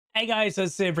Hey guys, so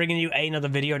it's bringing you another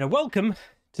video and a welcome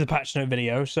to the patch note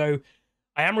video. So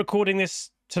I am recording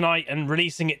this tonight and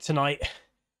releasing it tonight.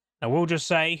 I will just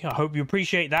say I hope you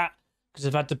appreciate that because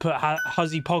I've had to put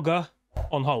Huzzy Pogger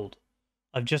on hold.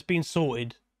 I've just been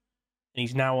sorted and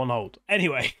he's now on hold.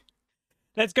 Anyway,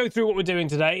 let's go through what we're doing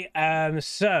today.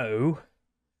 So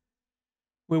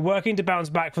we're working to bounce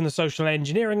back from the social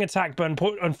engineering attack, but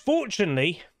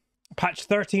unfortunately, patch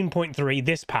 13.3,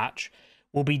 this patch,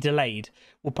 will be delayed.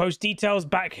 We'll post details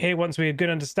back here once we have a good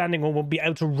understanding, or we'll be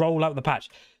able to roll out the patch.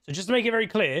 So just to make it very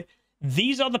clear,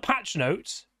 these are the patch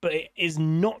notes, but it is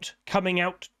not coming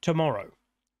out tomorrow.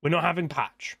 We're not having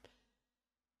patch.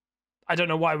 I don't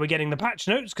know why we're getting the patch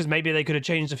notes, because maybe they could have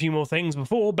changed a few more things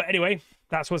before, but anyway,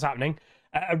 that's what's happening.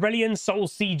 Aurelion Soul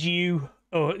CGU,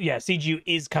 CGU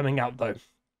is coming out though.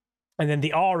 And then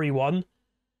the Ari one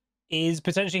is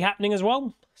potentially happening as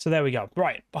well. So there we go.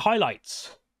 Right, the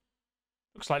highlights.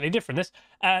 Looks slightly different, this.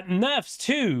 Nerfs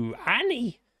to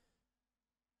Annie.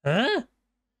 Huh?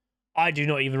 I do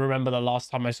not even remember the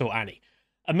last time I saw Annie.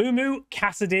 Amumu,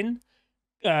 Kassadin,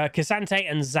 Cassante,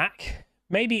 and Zac.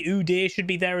 Maybe Udyr should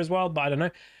be there as well, but I don't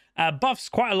know. Buffs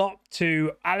quite a lot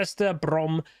to Alistair,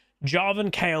 Brom,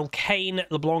 Jarvan, Kayle, Kayn,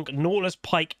 LeBlanc, Nautilus,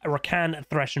 Pyke, Rakan,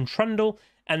 Thresh, and Trundle.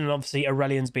 And then obviously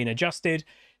Aurelion's been adjusted.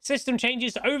 System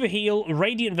changes to Overheal,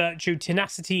 Radiant Virtue,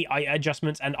 Tenacity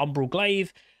adjustments, and Umbral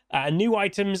Glaive. New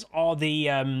items are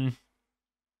the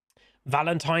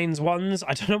Valentine's ones.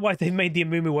 I don't know why they made the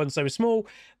Amumu one so small,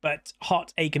 but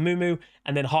Heartache Amumu,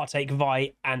 and then Heartache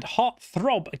Vi, and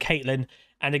Heartthrob Caitlyn.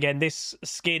 And again, this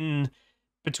skin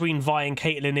between Vi and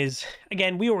Caitlyn is,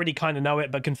 again, we already kind of know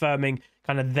it, but confirming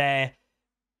kind of their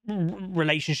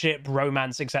relationship,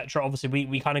 romance, etc. Obviously,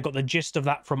 we kind of got the gist of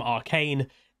that from Arcane,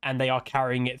 and they are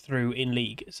carrying it through in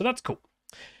League. So that's cool.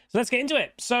 So let's get into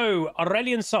it. So,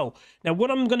 Aurelion Sol. Now, what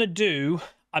I'm going to do,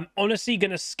 I'm honestly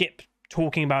going to skip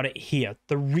talking about it here.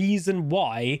 The reason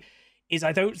why is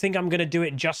I don't think I'm going to do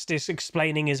it justice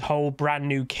explaining his whole brand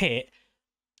new kit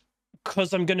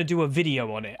because I'm going to do a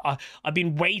video on it. I've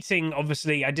been waiting,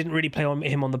 obviously. I didn't really play on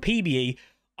him on the PBE.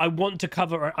 I want to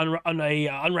cover on a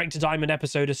Unranked to Diamond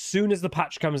episode. As soon as the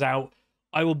patch comes out,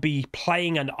 I will be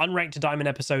playing an Unranked to Diamond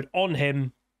episode on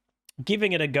him,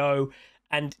 giving it a go.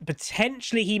 And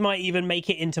potentially he might even make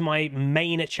it into my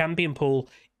main champion pool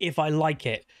if I like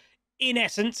it. In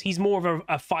essence, he's more of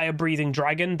a fire-breathing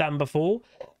dragon than before.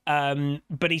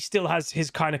 But he still has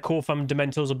his kind of core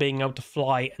fundamentals of being able to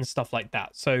fly and stuff like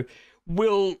that. So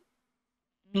we'll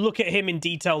look at him in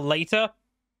detail later.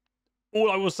 All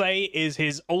I will say is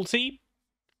his ulti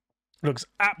looks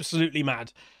absolutely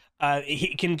mad.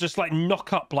 He can just like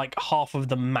knock up like half of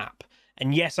the map.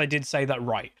 And yes, I did say that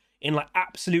right. In like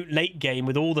absolute late game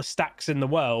with all the stacks in the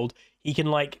world, he can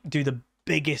like do the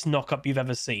biggest knock up you've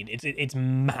ever seen. It's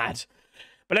mad.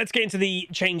 But let's get into the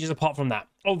changes apart from that.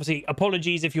 Obviously,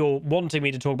 apologies if you're wanting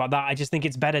me to talk about that. I just think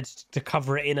it's better to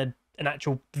cover it in an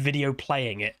actual video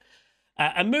playing it.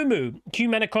 Amumu, Q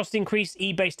mana cost increased,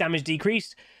 E base damage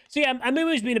decreased. So yeah,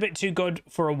 Amumu's been a bit too good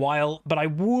for a while, but I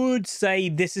would say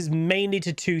this is mainly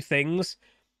to two things.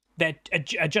 That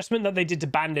adjustment that they did to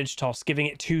Bandage Toss, giving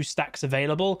it 2 stacks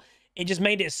available, it just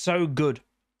made it so good.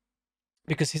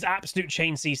 Because his absolute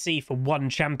chain CC for one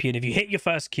champion, if you hit your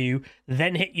first Q,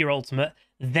 then hit your ultimate,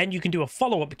 then you can do a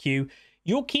follow-up Q,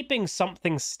 you're keeping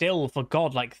something still for,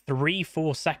 God, like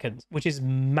 3-4 seconds, which is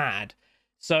mad.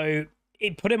 So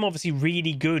it put him obviously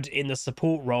really good in the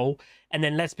support role. And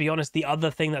then let's be honest, the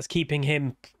other thing that's keeping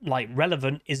him like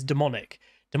relevant is Demonic.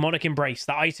 Demonic Embrace.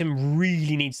 That item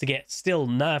really needs to get still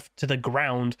nerfed to the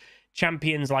ground.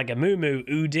 Champions like Amumu,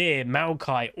 Udyr,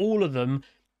 Maokai, all of them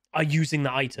are using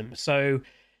the item. So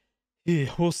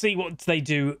we'll see what they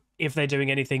do if they're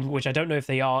doing anything, which I don't know if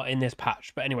they are in this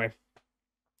patch. But anyway,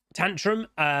 Tantrum,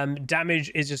 damage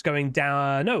is just going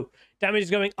down. No, damage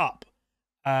is going up,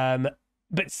 but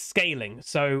scaling.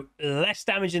 So less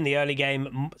damage in the early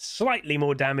game, slightly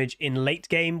more damage in late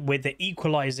game with the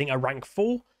equalizing a rank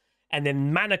 4. And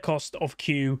then mana cost of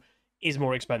Q is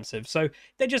more expensive. So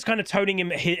they're just kind of toning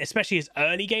him, especially his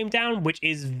early game down, which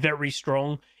is very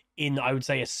strong in, I would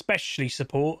say, especially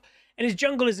support. And his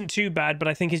jungle isn't too bad, but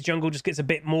I think his jungle just gets a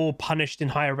bit more punished in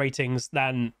higher ratings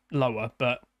than lower,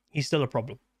 but he's still a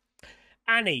problem.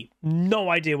 Annie, no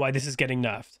idea why this is getting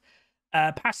nerfed.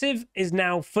 Passive is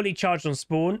now fully charged on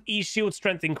spawn. E shield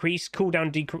strength increase,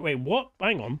 cooldown decrease. Wait, what?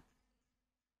 Hang on.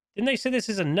 Didn't they say this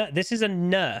is a nerf? This is a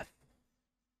nerf.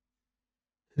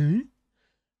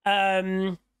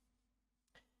 And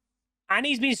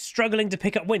he's been struggling to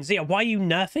pick up wins. Yeah, why are you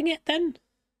nerfing it then?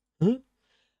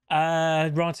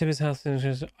 Grant him his health.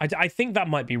 I think that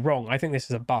might be wrong. I think this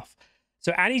is a buff.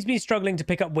 So Annie's been struggling to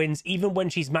pick up wins even when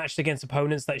she's matched against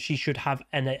opponents that she should have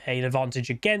an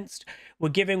advantage against. We're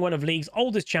giving one of League's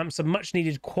oldest champs some much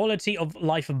needed quality of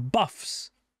life buffs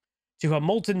to her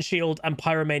Molten Shield and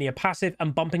Pyromania passive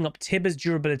and bumping up Tibber's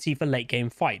durability for late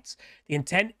game fights. The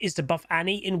intent is to buff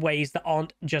Annie in ways that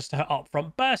aren't just her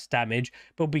upfront burst damage,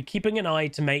 but we'll be keeping an eye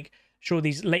to make sure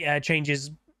these later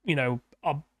changes, you know,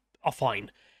 are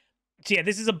fine. So yeah,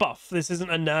 this is a buff. This isn't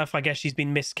a nerf. I guess she's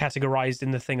been miscategorized in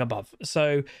the thing above.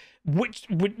 So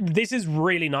this is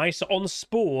really nice. On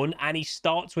spawn, Annie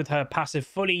starts with her passive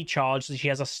fully charged, so she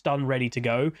has a stun ready to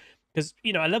go. Because,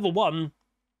 you know, at level 1,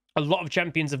 a lot of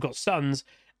champions have got stuns.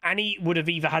 Annie would have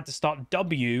either had to start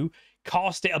W,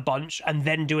 cast it a bunch, and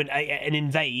then do an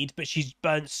invade, but she's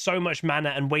burnt so much mana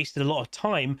and wasted a lot of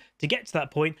time to get to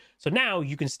that point. So now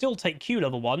you can still take Q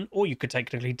level 1, or you could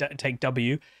technically take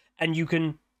W, and you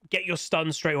can get your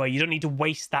stun straight away. You don't need to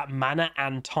waste that mana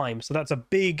and time. So that's a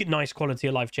big, nice quality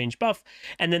of life change buff.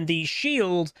 And then the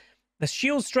shield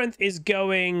strength is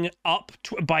going up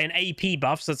by an AP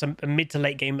buff. So it's a mid to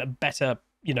late game, a better,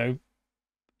 you know,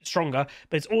 stronger.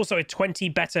 But it's also a 20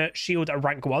 better shield at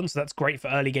rank 1. So that's great for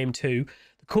early game 2.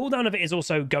 The cooldown of it is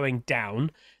also going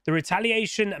down. The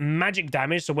retaliation magic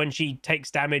damage, so when she takes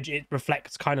damage, it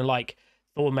reflects kind of like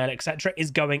Thornmail, etc.,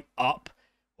 is going up.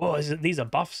 Oh, these are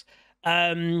buffs.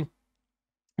 When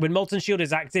Molten Shield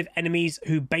is active, enemies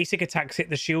who basic attacks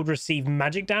hit the shield receive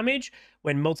magic damage.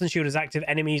 When Molten Shield is active,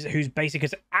 enemies whose basic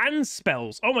and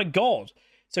spells. Oh my god.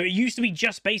 So it used to be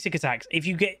just basic attacks. If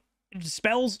you get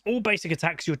spells or basic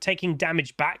attacks, you're taking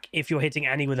damage back if you're hitting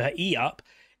Annie with her E up.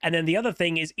 And then the other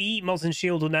thing is Molten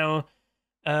Shield will now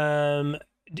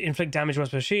inflict damage once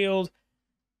per shield.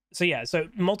 So yeah, so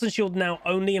Molten Shield now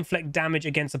only inflict damage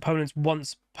against opponents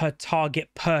once per target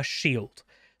per shield.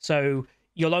 So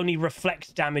you'll only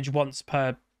reflect damage once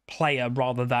per player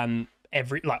rather than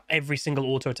every single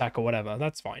auto attack or whatever.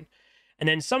 That's fine. And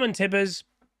then summon Tibbers.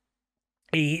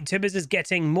 Tibbers is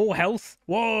getting more health.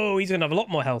 Whoa, he's gonna have a lot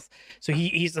more health. So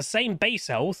he's the same base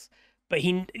health, but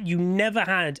you never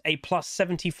had a plus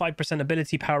 75%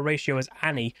 ability power ratio as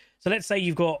Annie. So let's say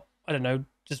you've got, I don't know,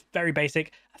 just very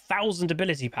basic 1,000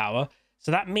 ability power. So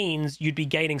that means you'd be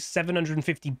gaining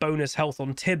 750 bonus health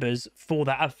on Tibbers for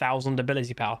that 1,000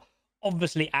 ability power.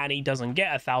 Obviously, Annie doesn't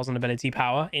get 1,000 ability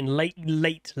power. In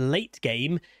late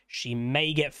game, she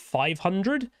may get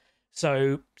 500.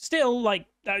 So still, like,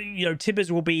 you know,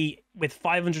 Tibbers will be, with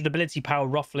 500 ability power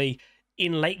roughly,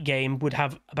 in late game, would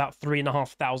have about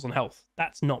 3,500 health.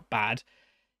 That's not bad.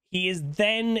 He is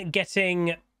then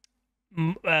getting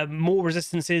more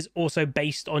resistances also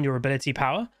based on your ability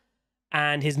power.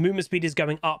 And his movement speed is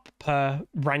going up per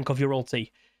rank of your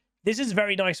ulti. This is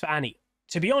very nice for Annie.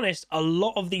 To be honest, a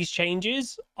lot of these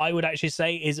changes, I would actually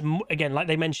say, is, again, like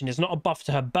they mentioned, it's not a buff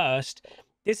to her burst.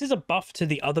 This is a buff to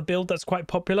the other build that's quite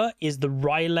popular, is the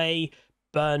Riley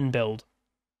burn build.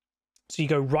 So you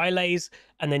go Rileys,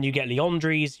 and then you get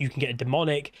Leandries, you can get a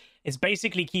Demonic. It's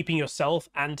basically keeping yourself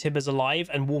and Tibbers alive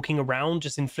and walking around,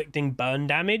 just inflicting burn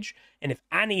damage. And if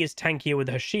Annie is tankier with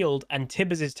her shield and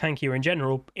Tibbers is tankier in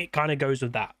general, it kind of goes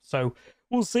with that. So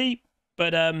we'll see.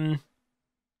 But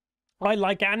I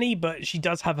like Annie, but she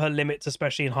does have her limits,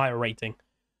 especially in higher rating.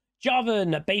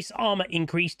 Jarvan, base armor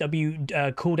increased, W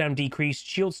cooldown decreased,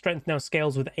 shield strength now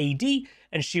scales with AD,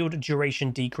 and shield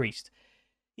duration decreased.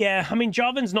 Yeah, I mean,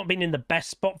 Jarvan's not been in the best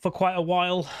spot for quite a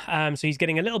while, so he's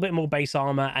getting a little bit more base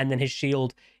armor, and then his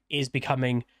shield is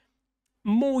becoming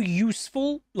more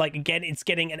useful. Like, again, it's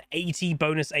getting an 80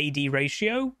 bonus AD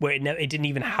ratio, where it didn't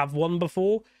even have one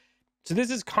before. So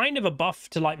this is kind of a buff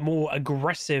to, like, more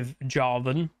aggressive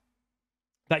Jarvan,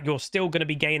 that you're still going to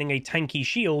be gaining a tanky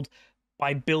shield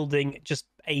by building just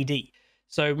AD.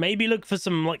 So maybe look for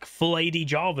some, like, full AD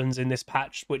Jarvans in this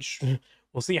patch, which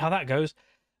we'll see how that goes.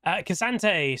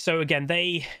 Cassante. So again,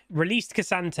 they released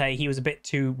Cassante. He was a bit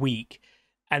too weak,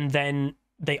 and then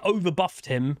they overbuffed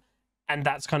him, and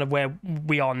that's kind of where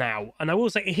we are now. And I will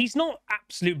say, he's not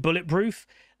absolute bulletproof.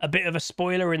 A bit of a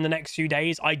spoiler in the next few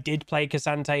days, I did play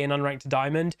Cassante in Unranked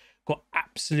Diamond, got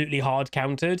absolutely hard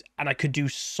countered, and I could do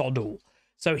sod all.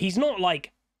 So he's not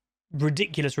like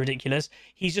ridiculous.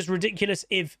 He's just ridiculous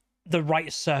if the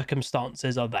right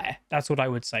circumstances are there. That's what I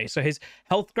would say. So his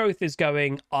health growth is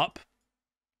going up,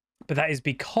 but that is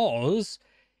because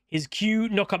his Q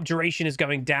knockup duration is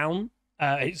going down.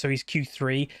 So he's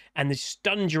Q3, and the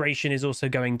stun duration is also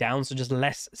going down, so just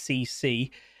less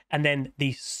CC. And then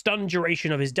the stun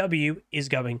duration of his W is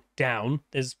going down.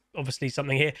 There's obviously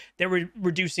something here. They're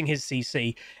reducing his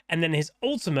CC. And then his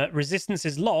ultimate, resistance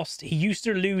is lost. He used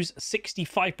to lose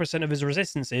 65% of his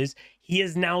resistances. He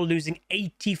is now losing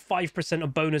 85%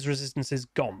 of bonus resistances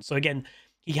gone. So again,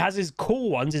 He has his core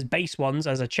ones, his base ones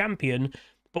as a champion,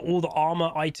 but all the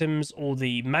armor items or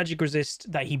the magic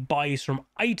resist that he buys from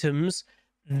items,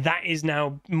 that is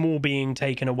now more being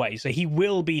taken away. So he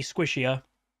will be squishier,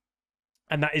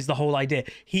 and that is the whole idea.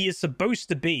 He is supposed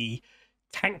to be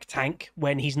tank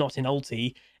when he's not in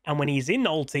ulti, and when he's in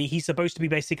ulti, he's supposed to be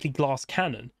basically glass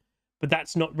cannon, but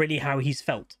that's not really how he's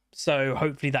felt. So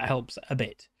hopefully that helps a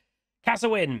bit.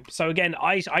 KASSAWIN. So again,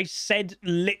 I said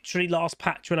literally last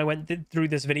patch when I went through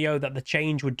this video that the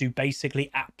change would do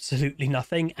basically absolutely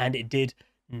nothing, and it did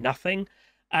nothing.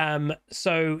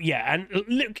 So yeah, and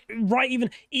look, right,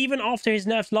 even after his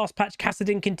nerfs last patch,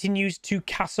 KASSAWIN continues to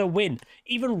KASSAWIN.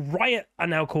 Even Riot are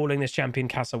now calling this champion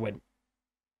KASSAWIN.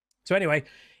 So anyway,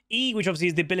 E, which obviously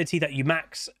is the ability that you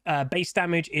max, base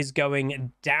damage is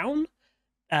going down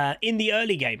in the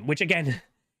early game, which again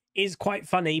is quite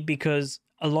funny because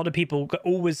a lot of people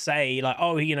always say like,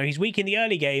 oh, you know, he's weak in the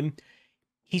early game.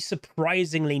 He's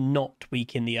surprisingly not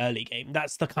weak in the early game.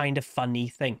 That's the kind of funny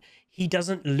thing. He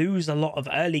doesn't lose a lot of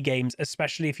early games,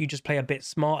 especially if you just play a bit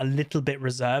smart, a little bit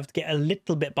reserved, get a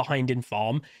little bit behind in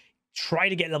farm, try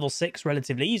to get level 6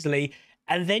 relatively easily,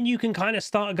 and then you can kind of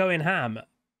start going ham.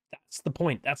 That's the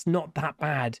point. That's not that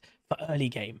bad for early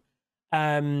game.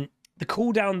 The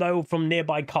cooldown, though, from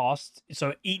nearby casts,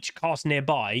 so each cast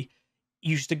nearby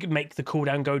used to make the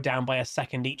cooldown go down by a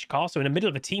second each cast. So in the middle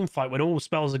of a team fight, when all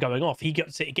spells are going off, he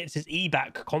gets his E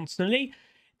back constantly.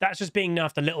 That's just being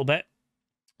nerfed a little bit.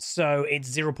 So it's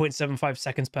 0.75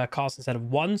 seconds per cast instead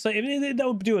of 1. So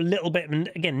they'll do a little bit, and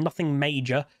again, nothing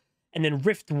major. And then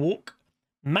Rift Walk,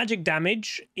 magic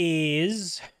damage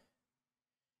is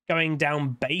going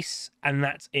down base, and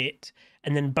that's it.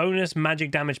 And then bonus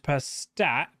magic damage per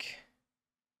stack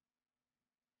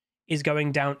is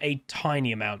going down a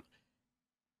tiny amount.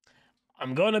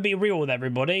 I'm going to be real with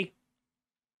everybody.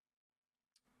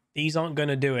 These aren't going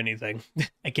to do anything.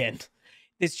 Again,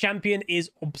 this champion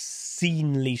is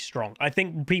obscenely strong. I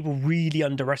think people really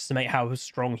underestimate how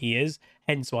strong he is.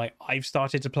 Hence why I've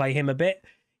started to play him a bit.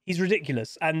 He's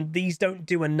ridiculous. And these don't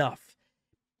do enough.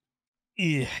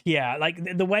 Yeah,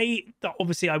 like the way that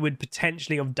obviously I would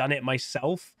potentially have done it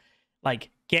myself,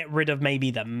 like get rid of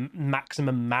maybe the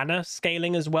maximum mana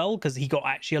scaling as well, because he got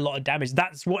actually a lot of damage.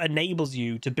 That's what enables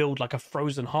you to build like a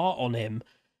frozen heart on him,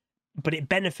 but it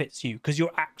benefits you because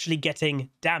you're actually getting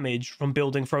damage from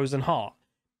building frozen heart,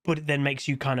 but it then makes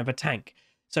you kind of a tank.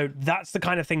 So that's the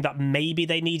kind of thing that maybe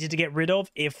they needed to get rid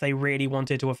of if they really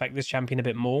wanted to affect this champion a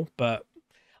bit more, but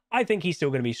I think he's still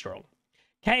going to be strong.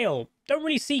 Kayle. Don't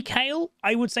really see Kayle.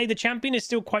 I would say the champion is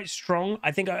still quite strong.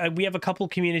 I think we have a couple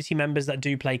community members that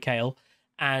do play Kayle.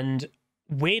 And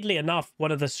weirdly enough,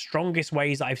 one of the strongest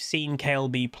ways I've seen Kayle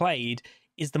be played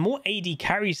is the more AD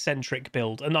carry-centric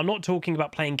build. And I'm not talking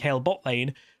about playing Kayle bot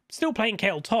lane, still playing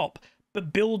Kayle top,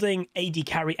 but building AD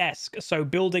carry-esque. So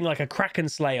building like a Kraken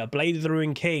Slayer, Blade of the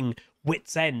Ruined King,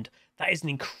 Wit's End. That is an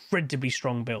incredibly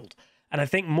strong build. And I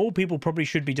think more people probably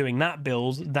should be doing that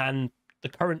build than the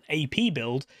current AP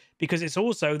build, because it's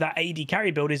also that AD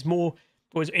carry build is more,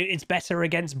 it's better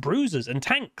against bruisers and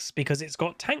tanks because it's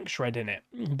got tank shred in it.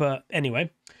 But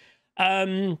anyway,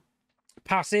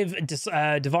 passive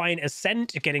divine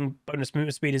ascent, getting bonus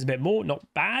movement speed is a bit more, not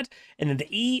bad. And then the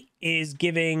E is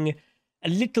giving a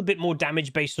little bit more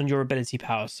damage based on your ability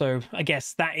power. So I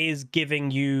guess that is giving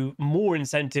you more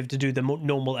incentive to do the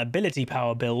normal ability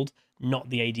power build, not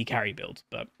the AD carry build,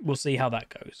 but we'll see how that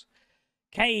goes.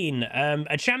 Kayn,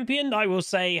 a champion I will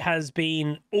say has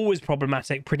been always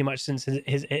problematic pretty much since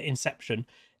his inception,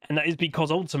 and that is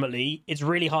because ultimately it's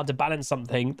really hard to balance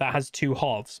something that has two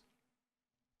halves.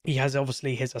 He has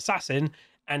obviously his assassin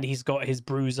and he's got his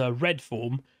bruiser red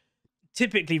form.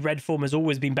 Typically red form has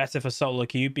always been better for solo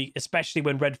queue, especially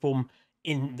when red form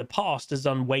in the past has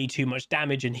done way too much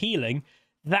damage and healing.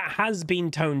 That has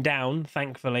been toned down,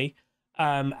 thankfully.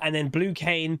 And then blue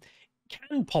Kayn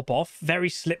can pop off, very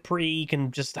slippery,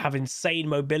 can just have insane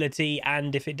mobility,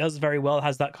 and if it does very well,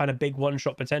 has that kind of big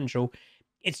one-shot potential.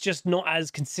 It's just not as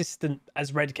consistent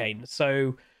as red Kayn.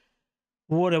 So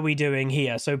what are we doing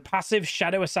here? So passive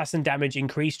shadow assassin damage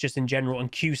increased just in general,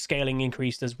 and Q scaling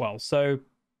increased as well. So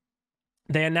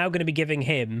they are now going to be giving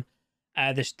him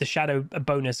the shadow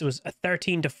bonus. It was a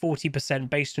 13 to 40%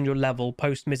 based on your level.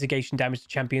 Post mitigation damage to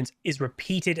champions is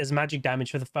repeated as magic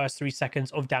damage for the first 3 seconds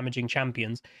of damaging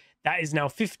champions. That is now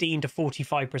 15 to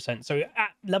 45%. So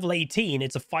at level 18,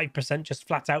 it's a 5% just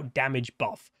flat out damage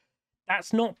buff.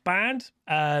 That's not bad.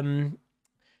 So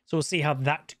we'll see how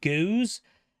that goes.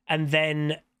 And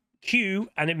then Q,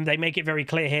 and they make it very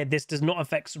clear here, this does not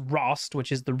affect Rust,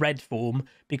 which is the red form,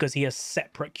 because he has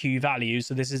separate Q values.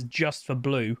 So this is just for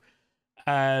blue.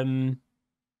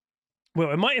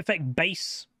 Well, it might affect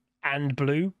base and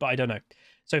blue, but I don't know.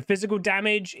 So physical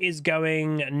damage is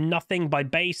going nothing by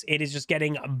base. It is just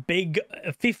getting a big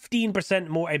 15%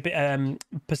 more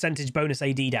percentage bonus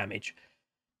AD damage.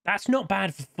 That's not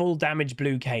bad for full damage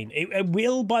blue Kayn. It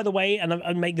will, by the way, and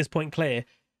I'll make this point clear,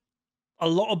 a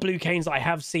lot of blue Kayns that I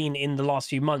have seen in the last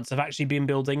few months have actually been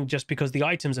building, just because the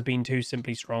items have been too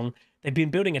simply strong, they've been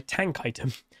building a tank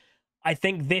item. I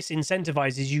think this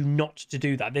incentivizes you not to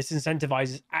do that. This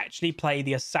incentivizes actually play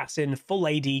the assassin full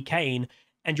AD Kayn,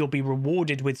 and you'll be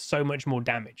rewarded with so much more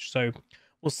damage. So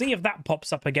we'll see if that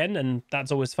pops up again, and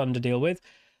that's always fun to deal with.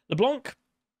 LeBlanc,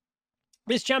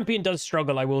 this champion does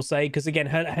struggle, I will say, because again,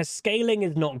 her scaling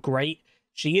is not great.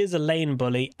 She is a lane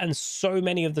bully, and so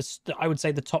many of the, I would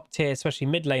say the top tier, especially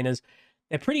mid laners,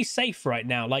 they're pretty safe right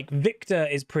now. Like Victor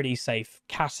is pretty safe.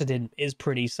 KASSAWIN is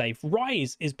pretty safe.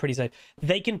 Ryze is pretty safe.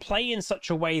 They can play in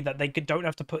such a way that they don't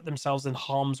have to put themselves in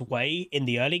harm's way in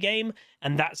the early game,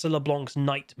 and that's a LeBlanc's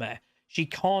nightmare. She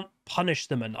can't punish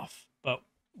them enough, but,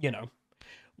 you know,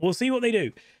 we'll see what they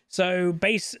do. So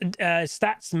base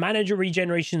stats, mana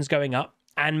regeneration is going up,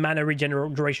 and mana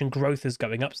regeneration growth is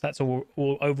going up. So that's all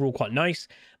overall quite nice.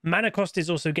 Mana cost is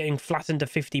also getting flattened to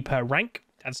 50 per rank.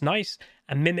 That's nice.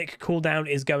 And mimic cooldown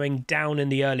is going down in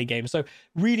the early game. So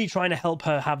really trying to help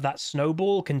her have that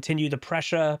snowball, continue the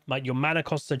pressure. Like your mana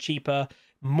costs are cheaper,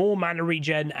 more mana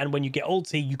regen, and when you get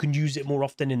ulti, you can use it more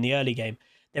often in the early game.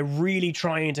 They're really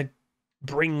trying to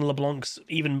bring LeBlanc's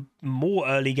even more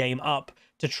early game up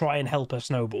to try and help her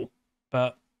snowball.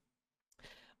 But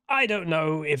I don't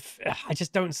know if... I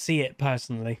just don't see it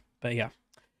personally. But yeah.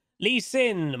 Lee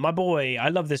Sin, my boy. I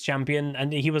love this champion.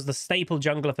 And he was the staple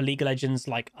jungler for League of Legends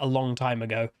like a long time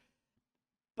ago.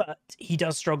 But he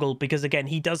does struggle because, again,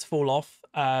 he does fall off.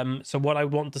 So what I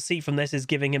want to see from this is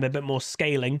giving him a bit more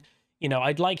scaling. You know,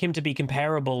 I'd like him to be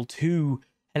comparable to...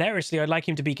 Hilariously, I'd like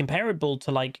him to be comparable to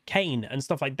like Kayn and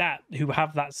stuff like that, who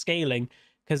have that scaling,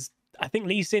 because I think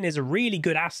Lee Sin is a really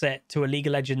good asset to a League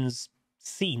of Legends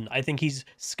scene. I think he's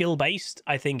skill-based.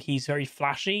 I think he's very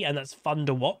flashy, and that's fun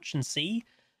to watch and see.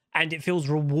 And it feels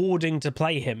rewarding to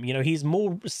play him. You know, he's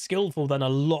more skillful than a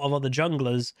lot of other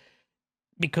junglers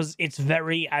because it's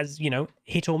very, as you know,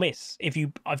 hit or miss. If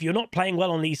you're not playing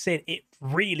well on Lee Sin, it's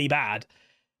really bad.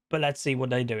 But let's see what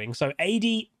they're doing. So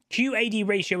Q-AD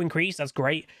ratio increased, that's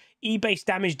great. E-base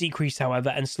damage decreased, however,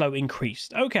 and slow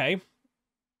increased. Okay.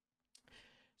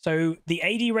 So the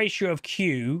AD ratio of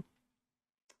Q,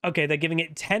 okay, they're giving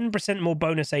it 10% more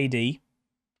bonus AD,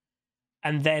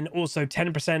 and then also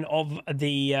 10% of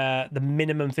the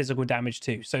minimum physical damage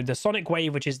too. So the Sonic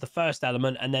Wave, which is the first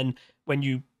element, and then when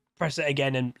you press it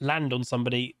again and land on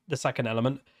somebody, the second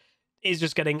element, is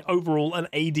just getting overall an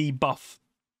AD buff.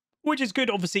 Which is good,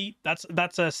 obviously.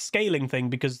 That's a scaling thing,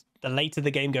 because the later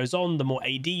the game goes on, the more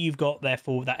AD you've got,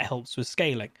 therefore that helps with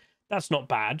scaling. That's not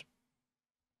bad.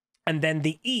 And then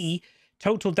the E,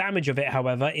 total damage of it,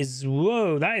 however, is...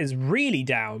 Whoa, that is really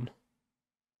down.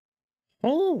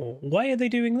 Oh, why are they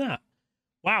doing that?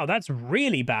 Wow, that's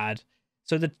really bad.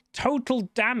 So the total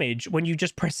damage, when you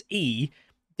just press E,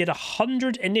 did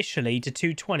 100 initially to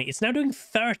 220. It's now doing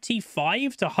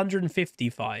 35 to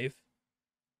 155.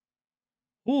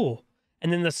 Oh,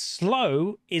 and then the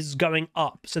slow is going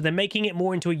up. So they're making it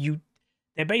more into a...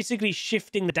 They're basically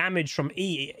shifting the damage from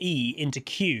E into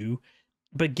Q,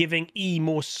 but giving E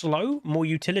more slow, more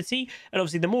utility. And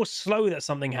obviously, the more slow that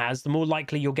something has, the more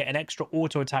likely you'll get an extra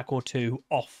auto attack or two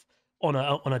off on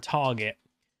a target.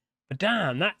 But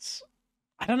damn, that's...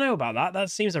 I don't know about that. That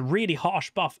seems a really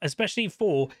harsh buff, especially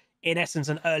for, in essence,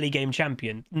 an early game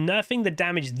champion. Nerfing the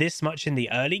damage this much in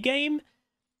the early game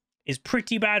is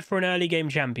pretty bad for an early game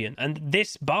champion, and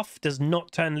this buff does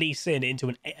not turn Lee Sin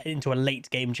into a late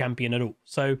game champion at all.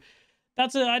 So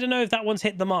that's I don't know if that one's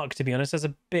hit the mark, to be honest. That's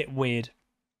a bit weird.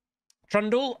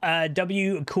 Trundle,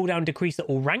 W cooldown decreased at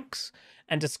all ranks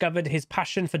and discovered his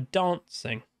passion for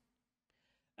dancing.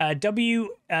 W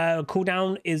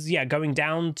cooldown is going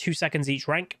down 2 seconds each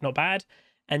rank, not bad.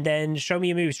 And then show me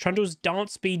your moves. Trundle's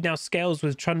dance speed now scales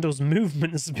with Trundle's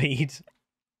movement speed.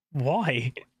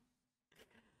 Why?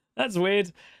 That's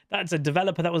weird. That's a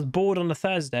developer that was bored on a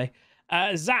Thursday.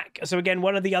 Zac, so again,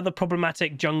 one of the other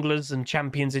problematic junglers and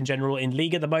champions in general in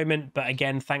League at the moment, but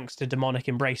again, thanks to Demonic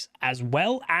Embrace as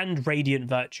well, and Radiant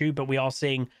Virtue, but we are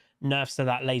seeing nerfs to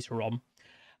that later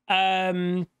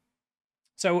on.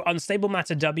 So Unstable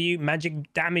Matter W,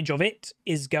 magic damage of it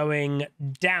is going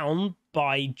down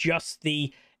by just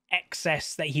the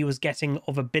excess that he was getting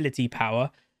of ability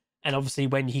power, and obviously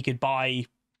when he could buy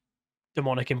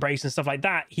Demonic Embrace and stuff like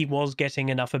that, he was getting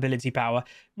enough ability power.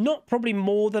 Not probably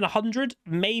more than 100.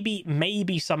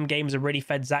 Maybe some games are really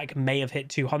fed Zac may have hit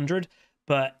 200,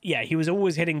 But yeah, he was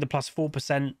always hitting the plus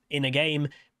 4% in a game.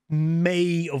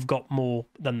 May have got more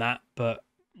than that, but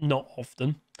not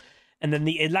often. And then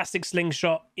the Elastic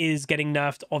Slingshot is getting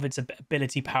nerfed of its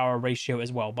ability power ratio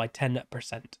as well by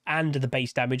 10%. And the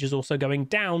base damage is also going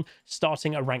down,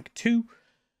 starting at rank 2.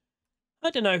 I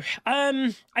don't know.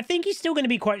 I think he's still going to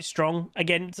be quite strong.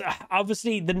 Again,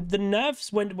 obviously, the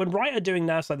nerfs, when Riot are doing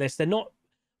nerfs like this,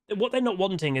 what they're not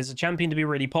wanting is a champion to be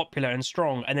really popular and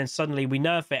strong, and then suddenly we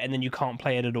nerf it, and then you can't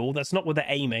play it at all. That's not what they're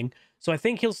aiming. So I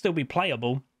think he'll still be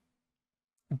playable.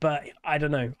 But I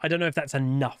don't know. I don't know if that's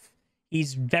enough.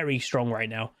 He's very strong right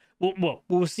now.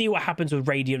 We'll see what happens with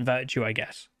Radiant Virtue, I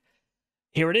guess.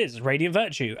 Here it is, Radiant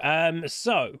Virtue.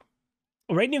 So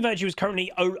Radiant Virtue is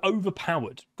currently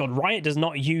overpowered. God, Riot does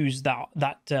not use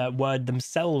that word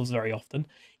themselves very often,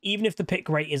 even if the pick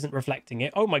rate isn't reflecting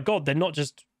it. Oh my God, they're not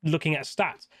just looking at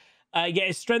stats. Yeah,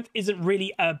 his strength isn't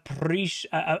really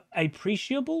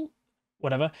appreciable,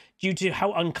 whatever, due to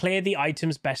how unclear the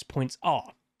item's best points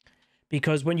are.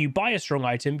 Because when you buy a strong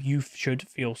item, you should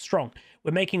feel strong.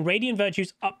 We're making Radiant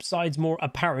Virtue's upsides more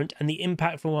apparent and the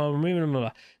impact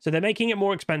from... So they're making it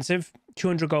more expensive,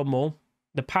 200 gold more.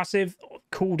 The passive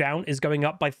cooldown is going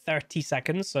up by 30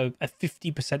 seconds, so a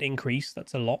 50% increase.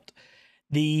 That's a lot.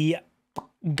 The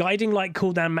Guiding Light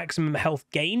cooldown maximum health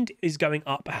gained is going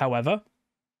up, however.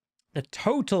 The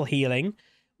total healing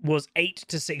was 8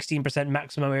 to 16%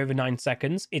 maximum over 9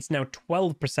 seconds. It's now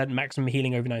 12% maximum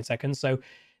healing over 9 seconds, so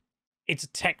it's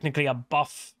technically a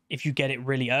buff if you get it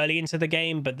really early into the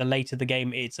game, but the later the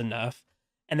game, it's a nerf.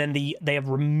 And then they have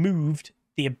removed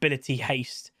the ability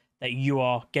haste that you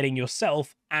are getting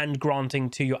yourself and granting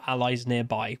to your allies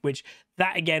nearby, which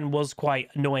that again was quite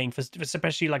annoying for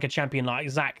especially like a champion like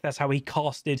Zac. That's how he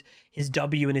casted his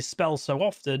W and his spell so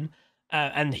often,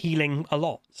 and healing a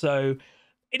lot. So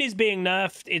it is being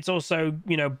nerfed. It's also,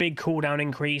 you know, big cooldown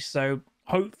increase. So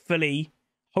hopefully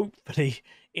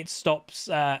it stops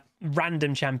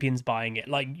random champions buying it.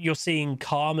 Like you're seeing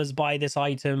Karmas buy this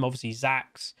item, obviously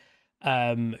Zax,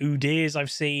 Udyrs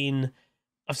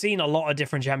I've seen a lot of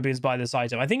different champions buy this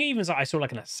item. I think even I saw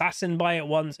like an assassin buy it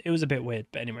once. It was a bit weird,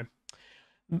 but anyway.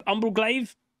 Umbral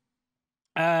Glaive,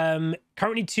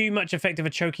 currently too much effective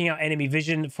at choking out enemy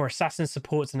vision for assassin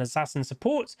supports and assassin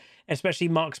supports, especially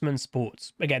marksman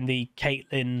supports. Again, the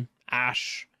Caitlyn,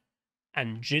 Ashe,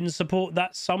 and Jhin support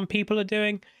that some people are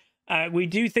doing. We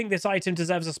do think this item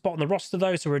deserves a spot on the roster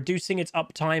though, so reducing its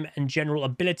uptime and general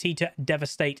ability to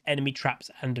devastate enemy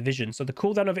traps and vision. So the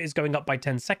cooldown of it is going up by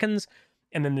 10 seconds.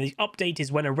 And then the update is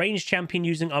when a ranged champion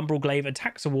using Umbral Glaive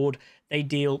attacks a ward, they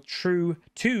deal true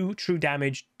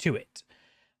damage to it.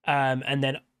 And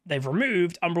then they've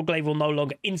removed Umbral Glaive will no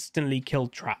longer instantly kill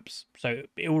traps. So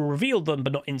it will reveal them,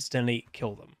 but not instantly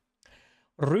kill them.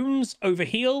 Runes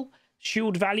overheal.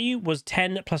 Shield value was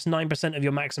 10 plus 9% of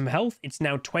your maximum health. It's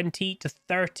now 20 to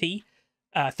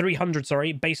 300,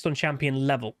 sorry, based on champion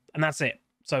level. And that's it.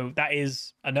 So that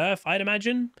is a nerf, I'd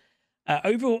imagine.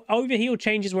 Overheal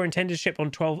changes were intended to ship on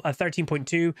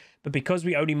 13.2, but because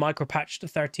we only micropatched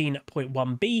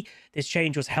 13.1b, this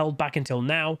change was held back until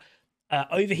now.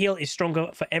 Overheal is stronger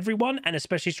for everyone, and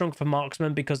especially stronger for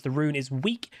marksmen because the rune is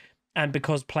weak, and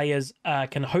because players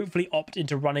can hopefully opt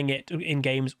into running it in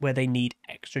games where they need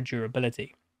extra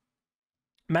durability.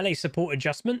 Melee support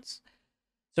adjustments.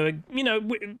 So, you know,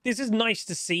 this is nice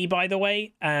to see, by the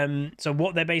way. So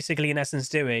what they're basically in essence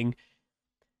doing,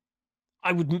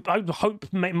 I would hope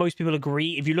most people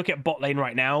agree. If you look at bot lane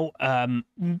right now,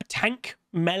 tank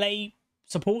melee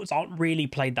supports aren't really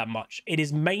played that much. It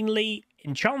is mainly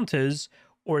enchanters,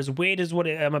 or as weird as what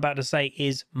I'm about to say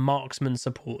is marksman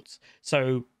supports.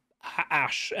 So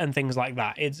Ashe and things like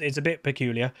that. It's a bit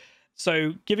peculiar.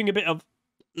 So giving a bit of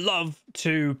love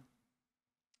to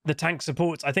the tank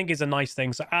supports, I think, is a nice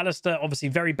thing. So Alistar, obviously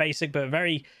very basic, but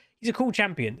he's a cool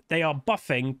champion. They are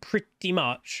buffing pretty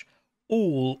much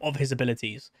all of his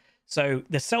abilities. So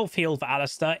the self-heal for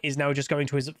Alistar is now just going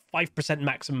to his 5%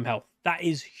 maximum health. That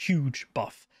is huge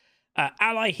buff.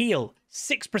 Ally heal,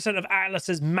 6% of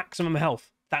Alistar's maximum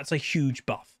health. That's a huge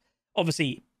buff.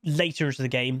 Obviously, later into the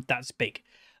game, that's big.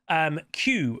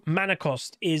 Q, mana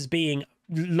cost is being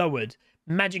lowered.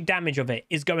 Magic damage of it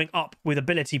is going up with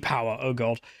ability power. Oh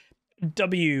god.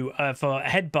 W for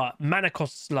headbutt, mana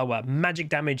costs lower. Magic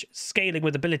damage scaling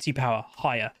with ability power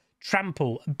higher.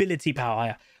 Trample, ability power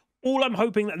higher. All I'm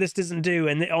hoping that this doesn't do,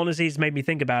 and it honestly has made me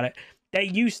think about it, there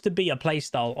used to be a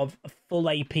playstyle of a full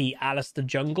AP Alistar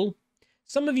jungle.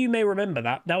 Some of you may remember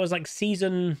that. That was like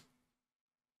season...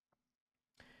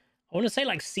 I want to say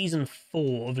like season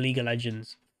 4 of League of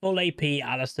Legends. Full AP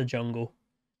Alistar jungle.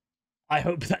 I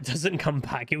hope that doesn't come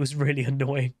back. It was really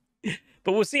annoying.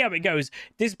 But we'll see how it goes.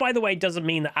 This, by the way, doesn't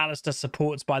mean that Alistair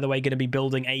support's, by the way, going to be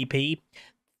building AP.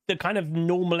 The kind of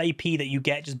normal AP that you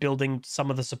get just building some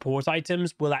of the support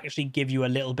items will actually give you a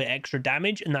little bit extra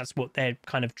damage, and that's what they're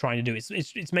kind of trying to do.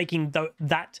 It's making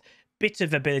that bit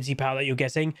of ability power that you're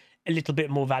getting a little bit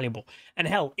more valuable. And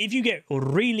hell, if you get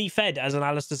really fed as an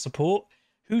Alistair support,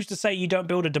 who's to say you don't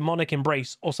build a demonic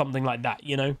embrace or something like that?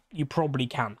 You know, you probably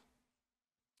can.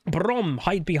 Brom,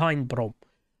 hide behind Brom.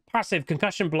 Passive,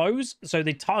 concussion blows. So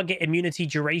the target immunity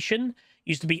duration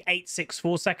used to be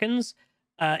 864 seconds.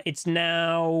 It's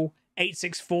now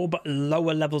 864, but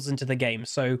lower levels into the game.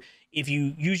 So if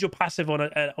you use your passive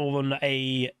on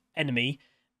a enemy,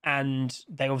 and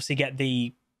they obviously get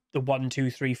the 1, 2,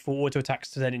 3, 4 auto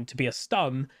attacks to be a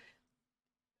stun,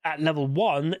 at level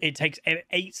 1, it takes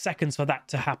 8 seconds for that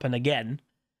to happen again.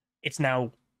 It's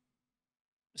now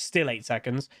still 8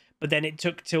 seconds, but then it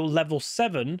took till level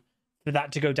 7 for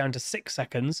that to go down to 6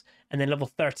 seconds, and then level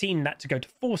 13 that to go to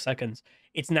 4 seconds.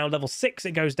 It's now level 6,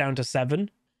 it goes down to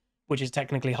 7, which is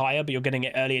technically higher, but you're getting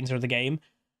it early into the game.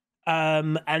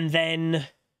 And then,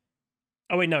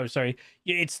 oh wait, no, sorry,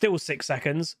 it's still 6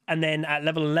 seconds, and then at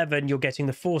level 11 you're getting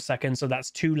the 4 seconds, so that's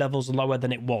 2 levels lower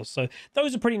than it was. So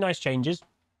those are pretty nice changes.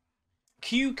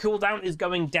 Q cooldown is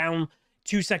going down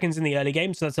 2 seconds in the early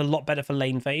game, so that's a lot better for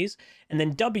lane phase. And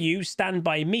then W, stand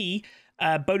by me,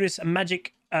 bonus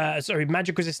magic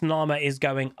resistant armor is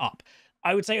going up.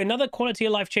 I would say another quality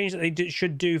of life change that they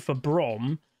should do for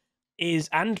Brom is,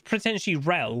 and potentially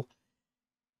Rel,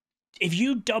 if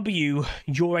you W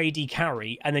your AD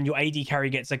carry and then your AD carry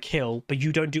gets a kill, but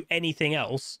you don't do anything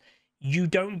else, you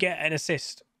don't get an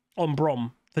assist on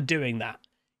Brom for doing that.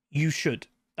 You should.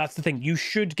 That's the thing. You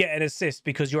should get an assist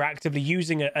because you're actively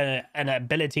using an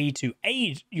ability to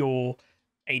aid your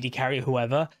AD carry,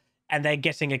 whoever, and they're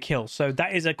getting a kill. So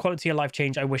that is a quality of life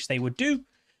change I wish they would do.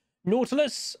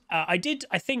 Nautilus, I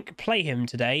think, play him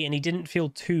today, and he didn't feel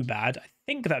too bad. I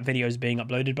think that video is being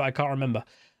uploaded, but I can't remember.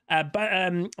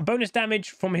 Bonus damage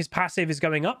from his passive is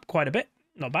going up quite a bit.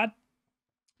 Not bad.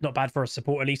 Not bad for a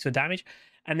support, at least for damage.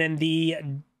 And then the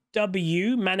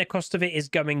W, mana cost of it is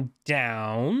going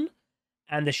down,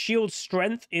 and the shield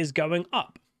strength is going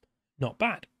up. Not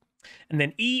bad. And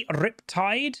then E,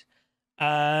 Riptide,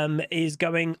 is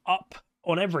going up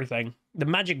on everything. The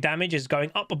magic damage is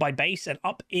going up by base and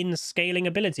up in scaling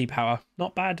ability power.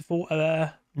 Not bad for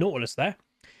Nautilus there.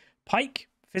 Pike,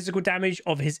 physical damage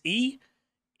of his E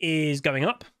is going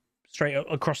up straight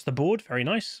across the board. Very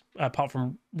nice, apart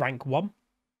from rank 1.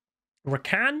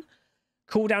 Rakan,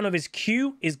 cooldown of his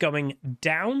Q is going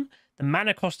down. The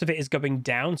mana cost of it is going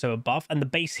down, so a buff. And the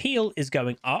base heal is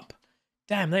going up.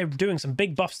 Damn, they're doing some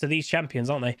big buffs to these champions,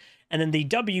 aren't they? And then the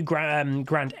W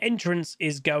Grand Entrance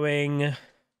is going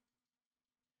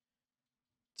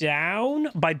down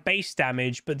by base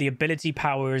damage, but the ability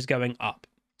power is going up.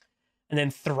 And then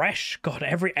Thresh, God,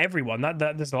 everyone,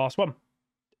 that's the last one.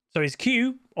 So his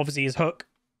Q, obviously his hook,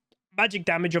 magic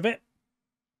damage of it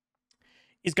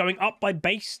is going up by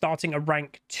base, starting at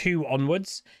rank 2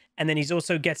 onwards. And then he's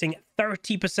also getting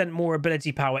 30% more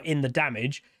ability power in the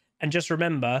damage. And just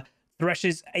remember,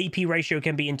 Thresh's AP ratio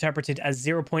can be interpreted as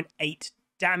 0.8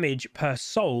 damage per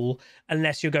soul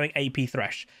unless you're going AP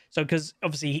Thresh. So because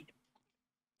obviously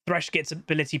Thresh gets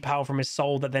ability power from his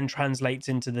soul that then translates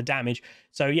into the damage.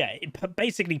 So yeah,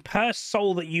 basically per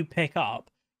soul that you pick up,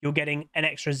 you're getting an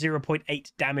extra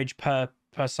 0.8 damage per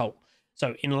soul.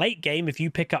 So in late game, if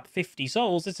you pick up 50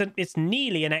 souls, it's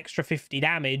nearly an extra 50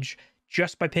 damage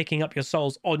just by picking up your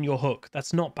souls on your hook.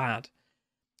 That's not bad.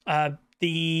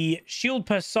 The shield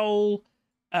per soul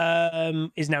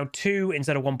is now 2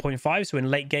 instead of 1.5. So in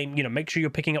late game, you know, make sure you're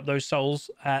picking up those souls.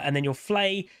 And then your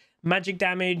flay magic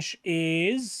damage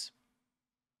is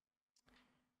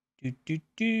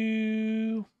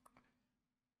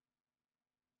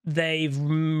they've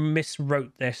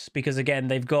miswrote this because again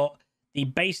they've got the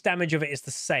base damage of it is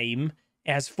the same.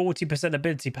 It has 40%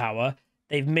 ability power.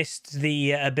 They've missed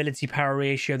the ability power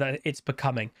ratio that it's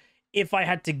becoming. If I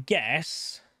had to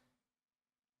guess,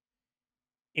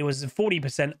 it was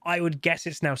 40%. I would guess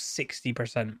it's now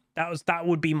 60%. That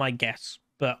would be my guess,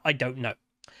 but I don't know.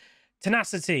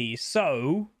 Tenacity.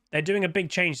 So they're doing a big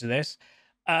change to this.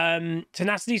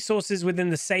 Tenacity sources within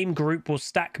the same group will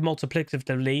stack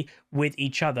multiplicatively with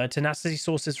each other. Tenacity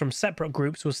sources from separate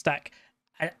groups will stack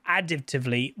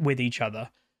additively with each other.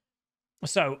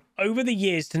 So over the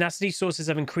years, tenacity sources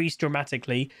have increased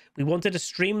dramatically. We wanted to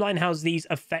streamline how these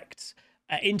effects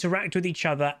interact with each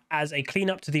other as a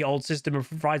cleanup to the old system and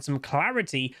provide some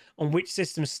clarity on which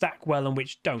systems stack well and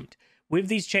which don't. With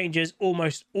these changes,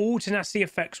 almost all tenacity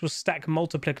effects will stack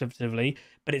multiplicatively,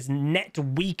 but it's net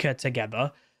weaker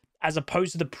together. as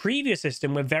opposed to the previous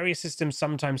system where various systems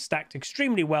sometimes stacked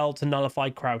extremely well to nullify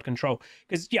crowd control.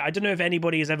 Because, yeah, I don't know if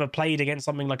anybody has ever played against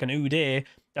something like an Udyr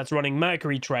that's running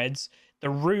Mercury Treads. The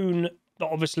rune that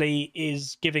obviously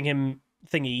is giving him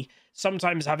thingy,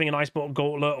 sometimes having an Iceborne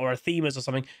Gauntlet or a Themas or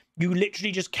something, you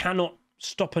literally just cannot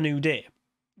stop an Udyr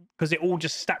because it all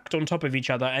just stacked on top of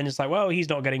each other, and it's like, well, he's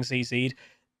not getting CC'd.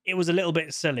 It was a little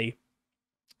bit silly.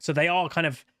 So they are kind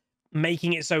of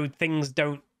making it so things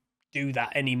don't do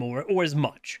that anymore or as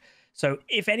much. So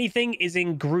if anything is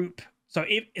in group, so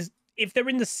if they're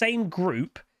in the same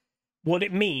group, what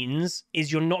it means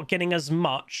is you're not getting as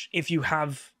much if you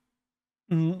have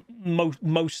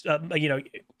most you know,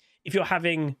 if you're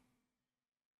having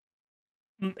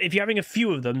a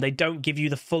few of them, they don't give you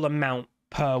the full amount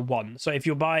per one. So if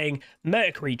you're buying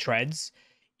Mercury Treads,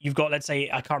 you've got, let's say,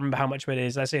 I can't remember how much it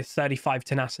is, let's say 35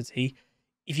 tenacity.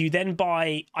 If you then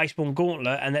buy Iceborne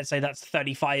Gauntlet, and let's say that's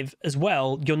 35 as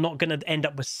well, you're not going to end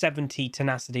up with 70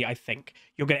 tenacity, I think.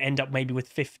 You're going to end up maybe with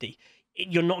 50.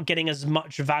 You're not getting as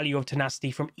much value of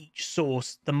tenacity from each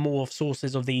source, the more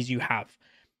sources of these you have.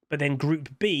 But then Group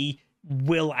B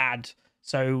will add.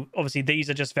 So obviously these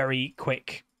are just very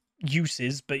quick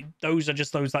uses, but those are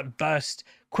just those like burst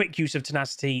quick use of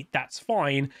tenacity. That's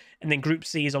fine. And then Group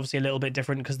C is obviously a little bit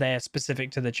different because they're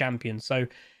specific to the champion. So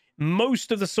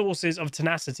most of the sources of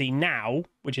tenacity now,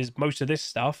 which is most of this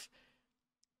stuff,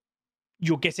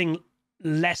 you're getting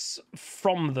less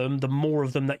from them the more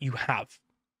of them that you have,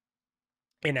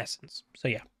 in essence. So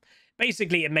yeah,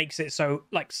 basically it makes it so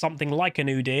like something like an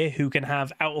Udyr, who can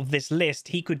have out of this list,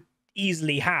 he could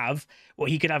easily have, or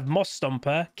he could have Moss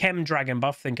Stomper, Chem Dragon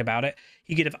Buff, think about it.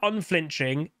 He could have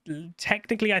Unflinching.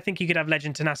 Technically, I think he could have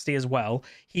Legend Tenacity as well.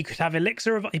 He could have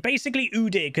Elixir of... Basically,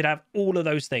 Udyr could have all of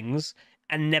those things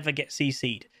and never get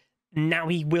CC'd. Now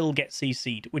he will get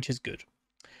CC'd, which is good.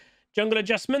 Jungle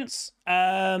adjustments,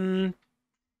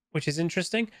 which is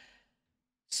interesting.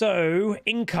 So,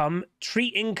 income,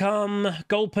 treat income,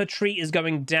 gold per treat is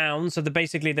going down. So,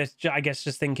 basically, they're, I guess,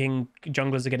 just thinking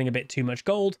junglers are getting a bit too much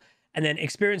gold. And then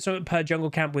experience per jungle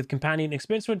camp with companion.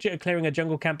 Experience for clearing a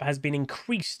jungle camp has been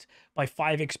increased by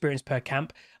 5 experience per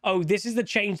camp. Oh, this is the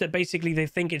change that basically they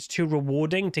think it's too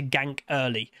rewarding to gank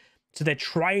early. So they're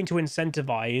trying to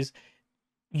incentivize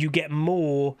you get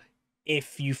more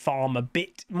if you farm a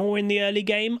bit more in the early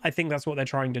game. I think that's what they're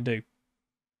trying to do.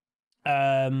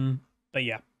 But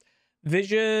yeah.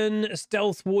 Vision,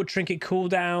 stealth, ward trinket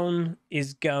cooldown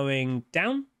is going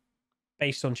down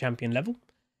based on champion level.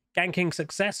 Ganking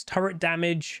success, turret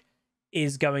damage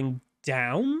is going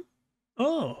down.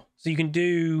 Oh, so you can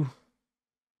do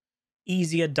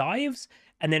easier dives.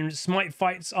 And then smite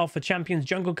fights are for champions.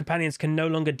 Jungle companions can no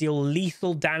longer deal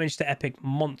lethal damage to epic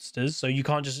monsters. So you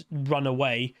can't just run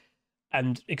away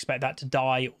and expect that to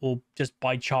die, or just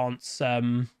by chance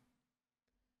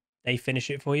they finish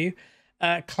it for you.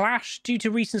 Clash, due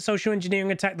to recent social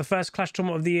engineering attack, the first Clash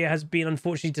tournament of the year has been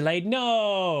unfortunately delayed.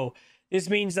 No! This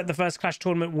means that the first Clash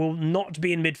tournament will not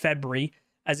be in mid-February,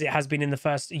 as it has been in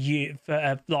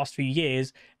the last few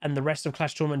years, and the rest of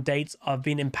Clash tournament dates have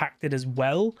been impacted as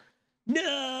well.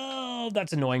 No,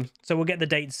 that's annoying. So we'll get the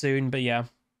date soon, but yeah.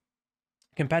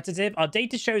 Competitive. Our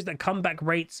data shows that comeback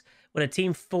rates when a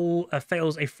team fails a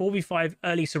 4v5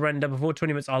 early surrender before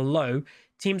 20 minutes are low.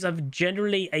 Teams have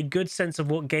generally a good sense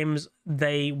of what games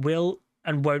they will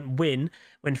and won't win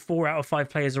when 4 out of 5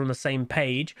 players are on the same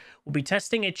page. We'll be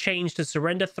testing a change to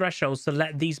surrender thresholds to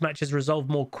let these matches resolve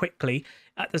more quickly.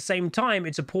 At the same time,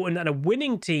 it's important that a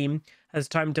winning team has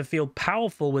time to feel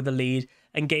powerful with the lead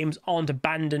and games aren't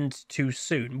abandoned too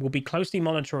soon. We'll be closely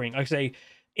monitoring. I say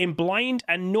in blind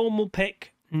and normal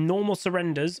pick, normal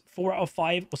surrenders, 4 out of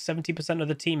 5 or 70% of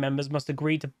the team members must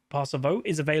agree to pass a vote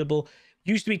is available.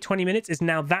 Used to be 20 minutes, is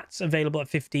now that's available at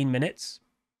 15 minutes.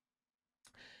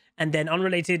 And then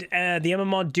unrelated, the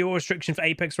MMR duo restriction for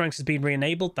Apex ranks has been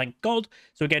re-enabled, thank God.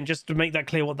 So again, just to make that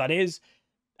clear what that is,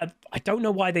 I don't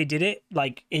know why they did it.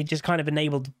 Like, it just kind of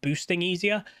enabled boosting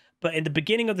easier. But in the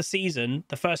beginning of the season,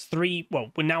 the first 3,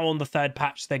 well, we're now on the 3rd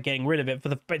patch, so they're getting rid of it.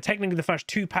 But technically the first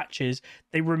 2 patches,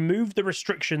 they removed the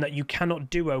restriction that you cannot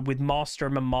duo with Master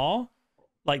and Mamar.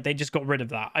 Like, they just got rid of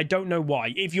that. I don't know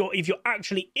why. If you're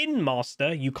actually in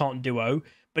Master, you can't duo.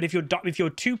 But if you're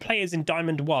 2 players in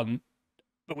Diamond 1,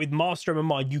 but with Master and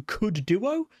Mamar, you could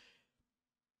duo.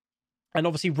 And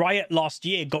obviously Riot last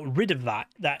year got rid of that.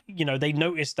 That, you know, they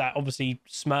noticed that obviously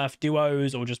Smurf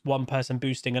duos or just one person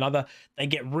boosting another, they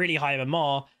get really high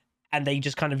MMR, and they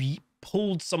just kind of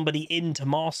pulled somebody into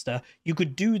Master. You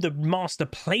could do the Master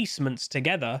placements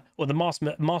together, or the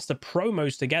Master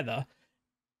promos together.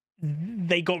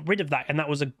 they got rid of that, and that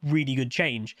was a really good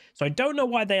change. So I don't know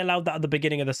why they allowed that at the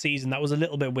beginning of the season. That was a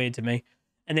little bit weird to me.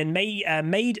 And then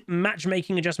made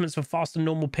matchmaking adjustments for fast and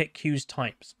normal pick queues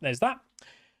types. There's that.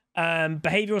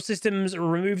 Behavioral systems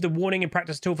removed the warning in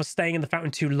practice tool for staying in the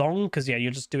fountain too long, because yeah,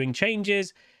 you're just doing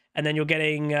changes, and then you're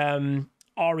getting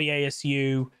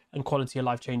REASU and quality of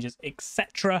life changes,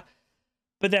 etc.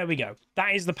 But there we go.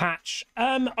 That is the patch.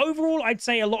 Overall, I'd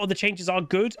say a lot of the changes are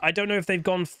good. I don't know if they've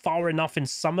gone far enough in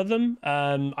some of them.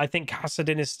 I think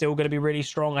KASSAWIN is still going to be really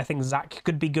strong. I think Zac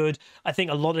could be good. I think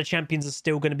a lot of champions are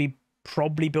still going to be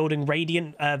probably building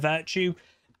Radiant Virtue.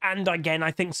 And again,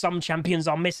 I think some champions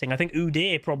are missing. I think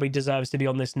Udyr probably deserves to be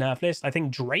on this nerf list. I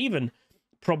think Draven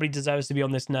probably deserves to be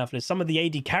on this nerf list. Some of the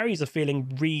AD carries are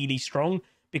feeling really strong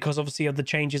because obviously of the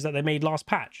changes that they made last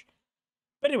patch.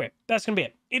 But anyway, that's going to be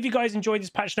it. If you guys enjoyed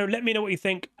this patch note, let me know what you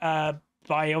think by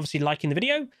obviously liking the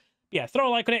video. Yeah, throw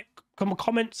a like on it,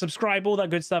 comment, subscribe, all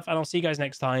that good stuff, and I'll see you guys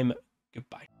next time.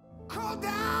 Goodbye. Call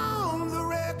down the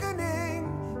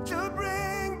reckoning to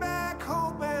bring back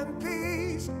hope and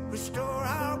peace. Restore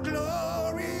our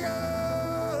glory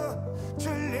to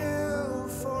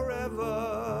live forever.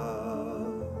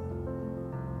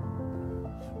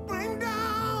 Bring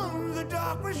down the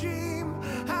dark regime.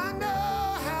 I know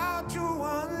how to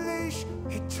unleash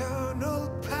eternal